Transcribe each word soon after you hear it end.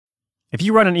If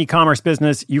you run an e-commerce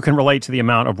business, you can relate to the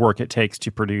amount of work it takes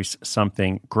to produce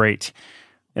something great.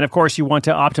 And of course, you want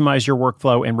to optimize your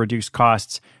workflow and reduce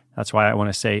costs. That's why I want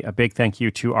to say a big thank you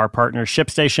to our partner,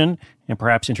 ShipStation, and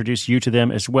perhaps introduce you to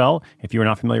them as well. If you are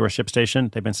not familiar with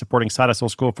ShipStation, they've been supporting Side Hustle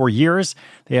School for years.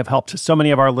 They have helped so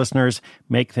many of our listeners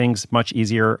make things much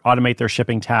easier, automate their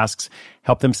shipping tasks,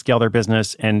 help them scale their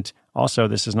business, and also,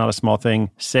 this is not a small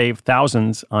thing, save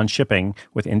thousands on shipping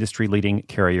with industry-leading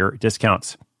carrier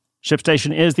discounts.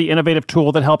 ShipStation is the innovative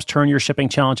tool that helps turn your shipping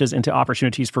challenges into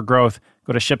opportunities for growth.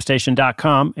 Go to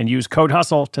ShipStation.com and use code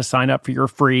HUSTLE to sign up for your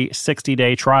free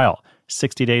 60-day trial.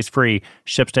 60 days free.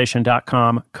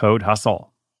 ShipStation.com, code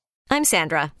HUSTLE. I'm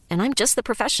Sandra, and I'm just the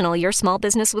professional your small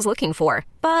business was looking for.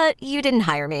 But you didn't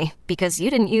hire me because you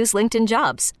didn't use LinkedIn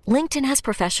Jobs. LinkedIn has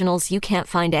professionals you can't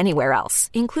find anywhere else,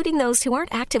 including those who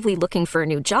aren't actively looking for a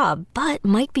new job, but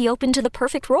might be open to the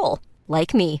perfect role,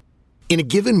 like me. In a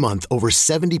given month, over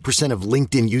 70% of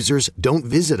LinkedIn users don't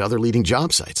visit other leading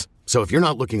job sites. So if you're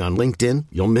not looking on LinkedIn,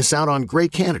 you'll miss out on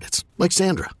great candidates like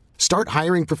Sandra. Start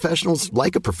hiring professionals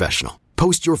like a professional.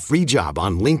 Post your free job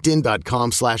on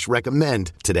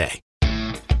linkedin.com/recommend today.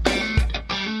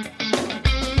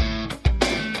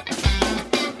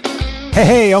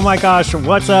 Hey, oh my gosh,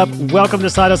 what's up? Welcome to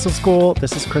Side Hustle School.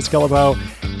 This is Chris Guillebeau.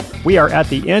 We are at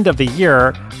the end of the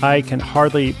year. I can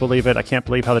hardly believe it. I can't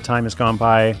believe how the time has gone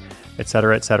by, et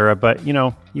cetera, et cetera. But, you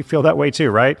know, you feel that way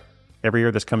too, right? Every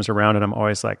year this comes around and I'm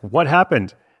always like, what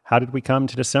happened? How did we come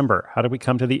to December? How did we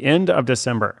come to the end of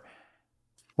December?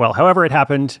 Well, however it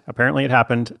happened, apparently it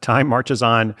happened. Time marches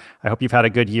on. I hope you've had a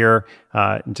good year.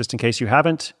 And just in case you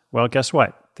haven't, well, guess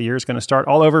what? The year is going to start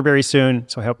all over very soon.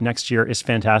 So I hope next year is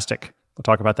fantastic. We'll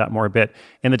talk about that more a bit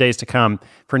in the days to come.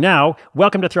 For now,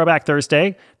 welcome to Throwback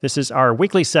Thursday. This is our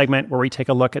weekly segment where we take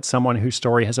a look at someone whose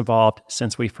story has evolved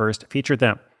since we first featured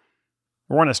them.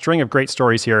 We're on a string of great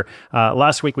stories here.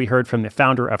 Last week, we heard from the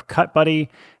founder of CutBuddy,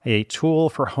 a tool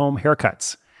for home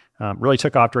haircuts. Really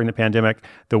took off during the pandemic.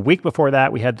 The week before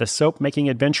that, we had the soap-making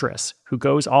adventuress who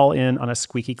goes all in on a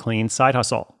squeaky clean side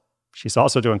hustle. She's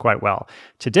also doing quite well.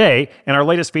 Today, in our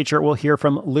latest feature, we'll hear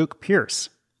from Luke Pierce.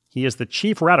 He is the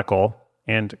chief radical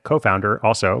and co-founder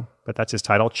also, but that's his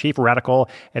title, chief radical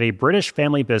at a British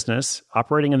family business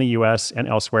operating in the US and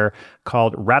elsewhere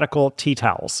called Radical Tea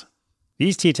Towels.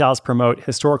 These tea towels promote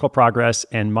historical progress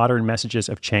and modern messages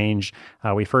of change.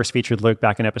 We first featured Luke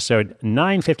back in episode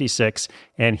 956,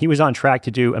 and he was on track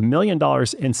to do $1 million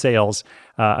in sales,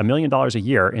 $1 million a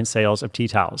year in sales of tea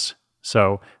towels.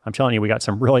 So I'm telling you, we got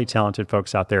some really talented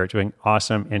folks out there doing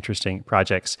awesome, interesting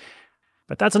projects.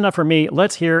 But that's enough for me.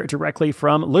 Let's hear directly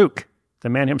from Luke, the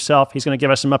man himself. He's going to give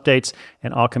us some updates,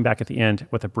 and I'll come back at the end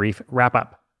with a brief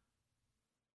wrap-up.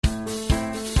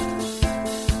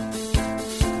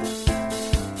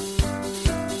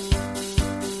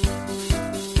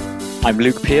 I'm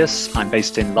Luke Pierce. I'm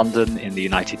based in London in the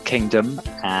United Kingdom,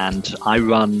 and I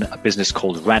run a business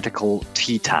called Radical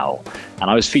Tea Towel. And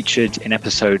I was featured in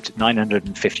episode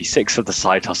 956 of the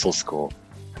Side Hustle School.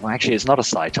 Well, actually, it's not a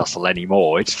side hustle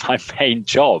anymore. It's my main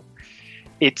job.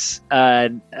 It's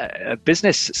a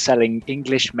business selling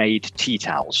English-made tea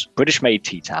towels, British-made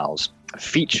tea towels,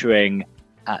 featuring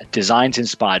designs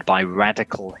inspired by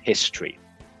radical history.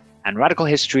 And radical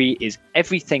history is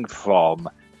everything from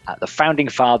the founding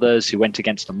fathers who went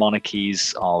against the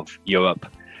monarchies of Europe,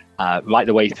 right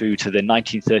the way through to the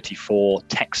 1934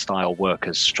 textile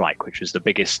workers' strike, which was the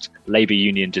biggest labor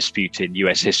union dispute in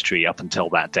US history up until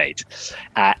that date.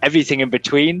 Everything in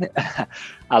between,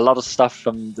 a lot of stuff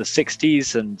from the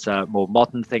 60s and more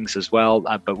modern things as well,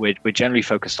 but we're generally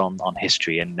focused on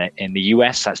history. And in the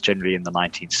US, that's generally in the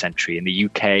 19th century. In the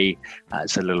UK,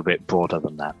 it's a little bit broader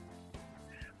than that.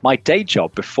 My day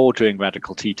job before doing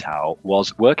Radical Tea Towel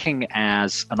was working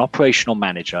as an operational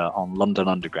manager on London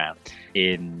Underground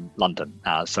in London.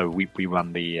 So we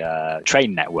run the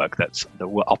train network that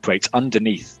operates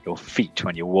underneath your feet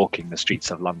when you're walking the streets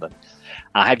of London.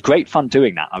 I had great fun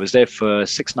doing that. I was there for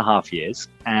 6.5 years.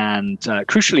 And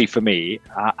crucially for me,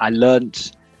 I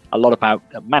learned a lot about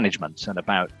management and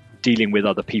about dealing with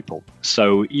other people.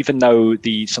 So even though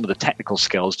some of the technical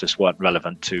skills just weren't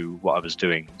relevant to what I was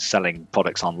doing, selling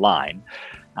products online,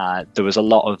 there was a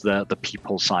lot of the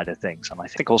people side of things. And I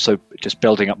think also just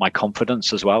building up my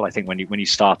confidence as well. I think when you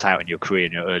start out in your career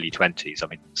in your early 20s, I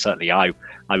mean, certainly I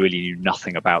really knew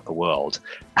nothing about the world.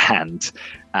 And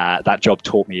that job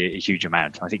taught me a huge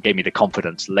amount. I think it gave me the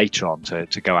confidence later on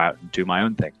to go out and do my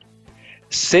own thing.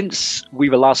 Since we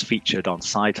were last featured on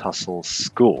Side Hustle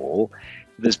School,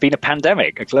 there's been a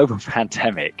pandemic, a global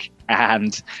pandemic.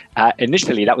 And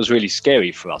initially, that was really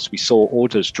scary for us. We saw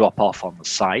orders drop off on the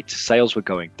site. Sales were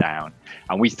going down.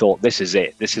 And we thought, this is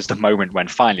it. This is the moment when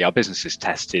finally our business is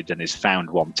tested and is found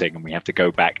wanting, and we have to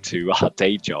go back to our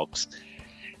day jobs.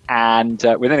 And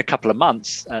within a couple of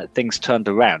months, things turned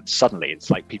around. Suddenly, it's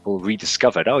like people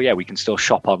rediscovered, oh, yeah, we can still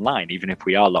shop online, even if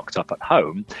we are locked up at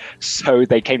home. So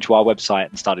they came to our website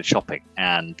and started shopping.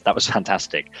 And that was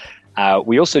fantastic.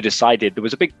 We also decided there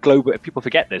was a big global, people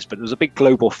forget this, but there was a big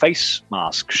global face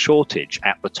mask shortage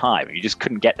at the time. You just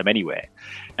couldn't get them anywhere.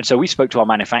 And so we spoke to our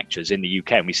manufacturers in the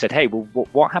UK and we said, hey, well,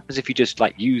 what happens if you just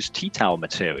use tea towel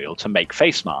material to make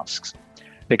face masks?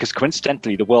 Because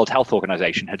coincidentally, the World Health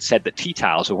Organization had said that tea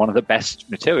towels were one of the best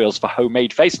materials for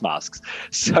homemade face masks.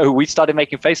 So we started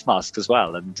making face masks as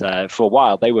well. And for a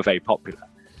while, they were very popular.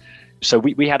 So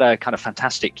we had a kind of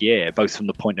fantastic year, both from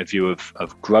the point of view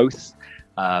of growth,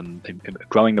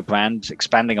 growing the brand,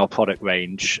 expanding our product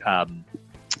range,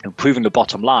 improving the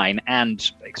bottom line,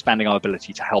 and expanding our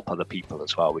ability to help other people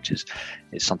as well, which is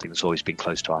something that's always been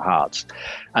close to our hearts.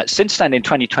 Since then, in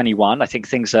 2021, I think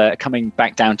things are coming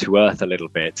back down to earth a little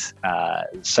bit.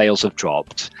 Sales have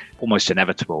dropped, almost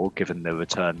inevitable given the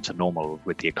return to normal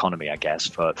with the economy, I guess,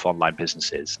 for online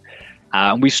businesses.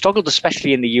 And we've struggled,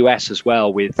 especially in the US as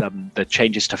well, with the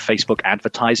changes to Facebook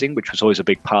advertising, which was always a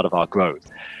big part of our growth.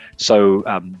 So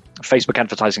Facebook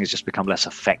advertising has just become less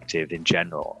effective in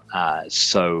general.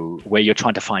 So where you're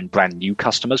trying to find brand new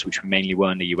customers, which we mainly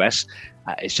were in the US,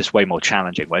 it's just way more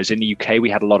challenging. Whereas in the UK, we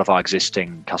had a lot of our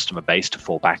existing customer base to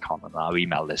fall back on and our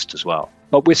email list as well.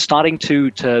 But we're starting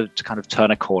to kind of turn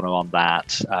a corner on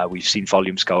that. We've seen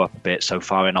volumes go up a bit so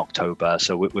far in October.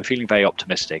 So we're feeling very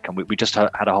optimistic. And we just had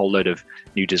a whole load of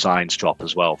new designs drop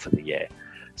as well for the year.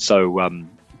 So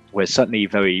we're certainly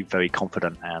very, very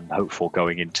confident and hopeful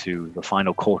going into the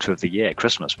final quarter of the year,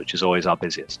 Christmas, which is always our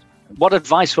busiest. What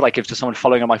advice would I give to someone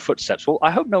following in my footsteps? Well,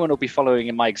 I hope no one will be following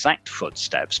in my exact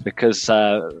footsteps, because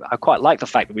I quite like the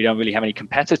fact that we don't really have any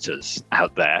competitors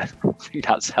out there. I think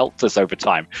that's helped us over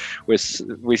time. We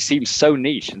seem so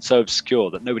niche and so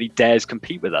obscure that nobody dares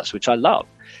compete with us, which I love.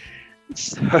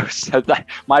 So that,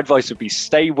 my advice would be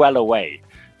stay well away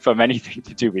from anything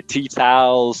to do with tea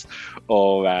towels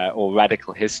or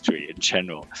radical history in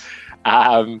general.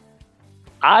 In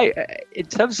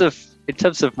terms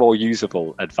of more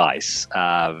usable advice,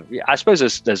 I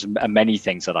suppose there's many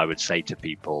things that I would say to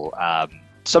people.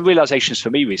 Some realizations for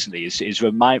me recently is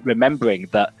remembering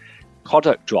that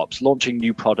product drops, launching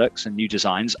new products and new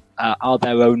designs are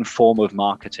their own form of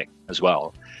marketing as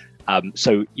well.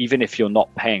 So even if you're not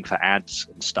paying for ads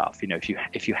and stuff,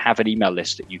 if you have an email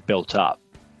list that you've built up,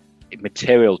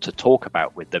 material to talk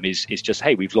about with them is just,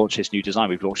 hey, we've launched this new design,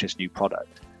 we've launched this new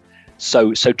product.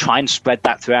 So try and spread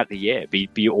that throughout the year.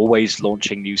 Be always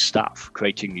launching new stuff,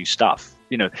 creating new stuff.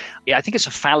 I think it's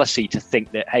a fallacy to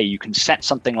think that, hey, you can set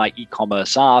something like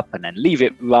e-commerce up and then leave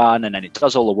it run and then it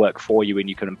does all the work for you and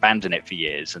you can abandon it for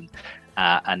years and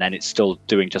then it's still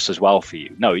doing just as well for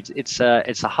you. No, it's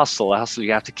a hustle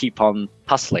you have to keep on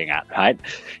hustling at, right?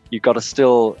 You've got to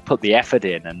still put the effort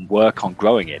in and work on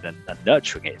growing it and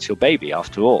nurturing it. It's your baby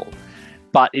after all.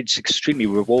 But it's extremely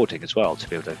rewarding as well to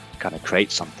be able to kind of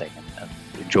create something and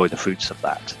enjoy the fruits of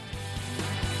that.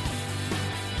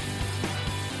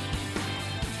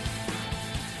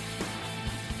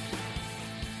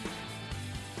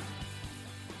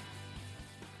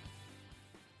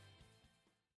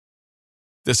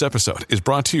 This episode is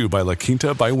brought to you by La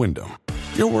Quinta by Wyndham.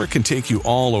 Your work can take you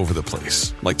all over the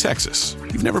place, like Texas.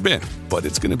 You've never been, but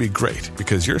it's going to be great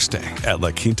because you're staying at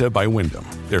La Quinta by Wyndham.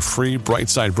 Their free Bright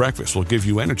Side breakfast will give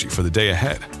you energy for the day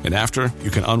ahead. And after,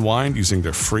 you can unwind using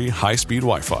their free high-speed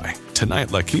Wi-Fi.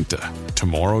 Tonight, La Quinta.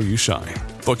 Tomorrow, you shine.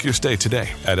 Book your stay today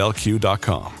at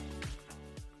lq.com.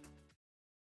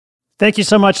 Thank you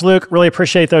so much, Luke. Really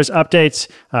appreciate those updates.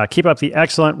 Keep up the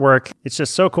excellent work. It's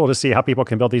just so cool to see how people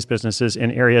can build these businesses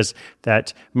in areas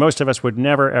that most of us would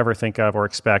never, ever think of or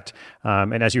expect.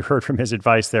 And as you heard from his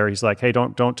advice there, he's like, hey,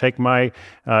 don't take my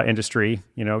industry,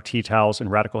 tea towels and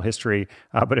radical history,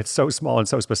 but it's so small and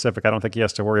so specific. I don't think he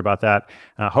has to worry about that.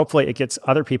 Hopefully it gets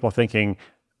other people thinking,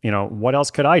 what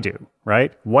else could I do,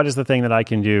 right? What is the thing that I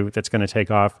can do that's going to take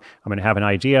off? I'm going to have an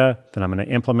idea, then I'm going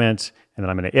to implement, and then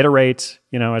I'm going to iterate,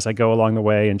 as I go along the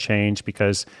way and change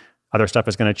because other stuff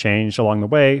is going to change along the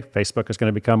way. Facebook is going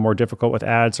to become more difficult with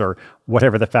ads or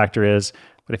whatever the factor is.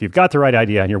 But if you've got the right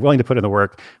idea and you're willing to put in the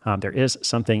work, there is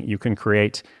something you can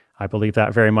create. I believe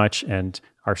that very much. And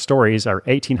our stories, our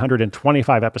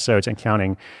 1,825 episodes and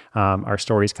counting, our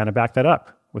stories kind of back that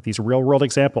up with these real world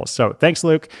examples. So thanks,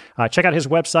 Luke. Check out his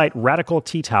website,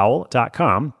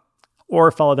 radicalteatowel.com. or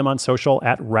follow them on social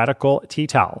at Radical Tea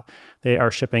Towel. They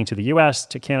are shipping to the US,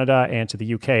 to Canada, and to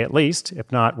the UK at least,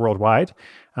 if not worldwide.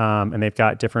 And they've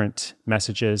got different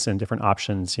messages and different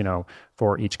options,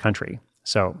 for each country.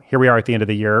 So here we are at the end of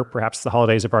the year. Perhaps the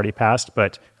holidays have already passed,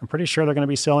 but I'm pretty sure they're going to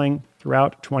be selling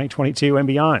throughout 2022 and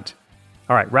beyond.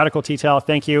 All right, Radical Tea Towel,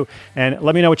 thank you. And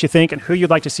let me know what you think and who you'd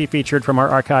like to see featured from our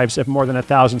archives of more than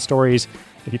 1,000 stories.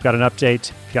 If you've got an update,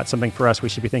 if you've got something for us we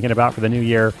should be thinking about for the new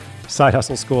year,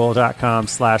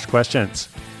 sidehustleschool.com/questions.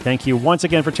 Thank you once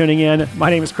again for tuning in.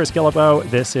 My name is Chris Guillebeau.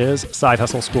 This is Side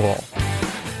Hustle School.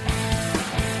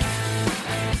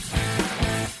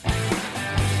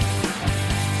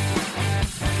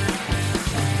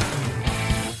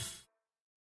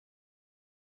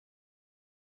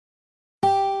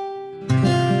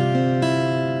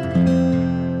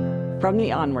 From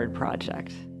the Onward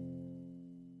Project.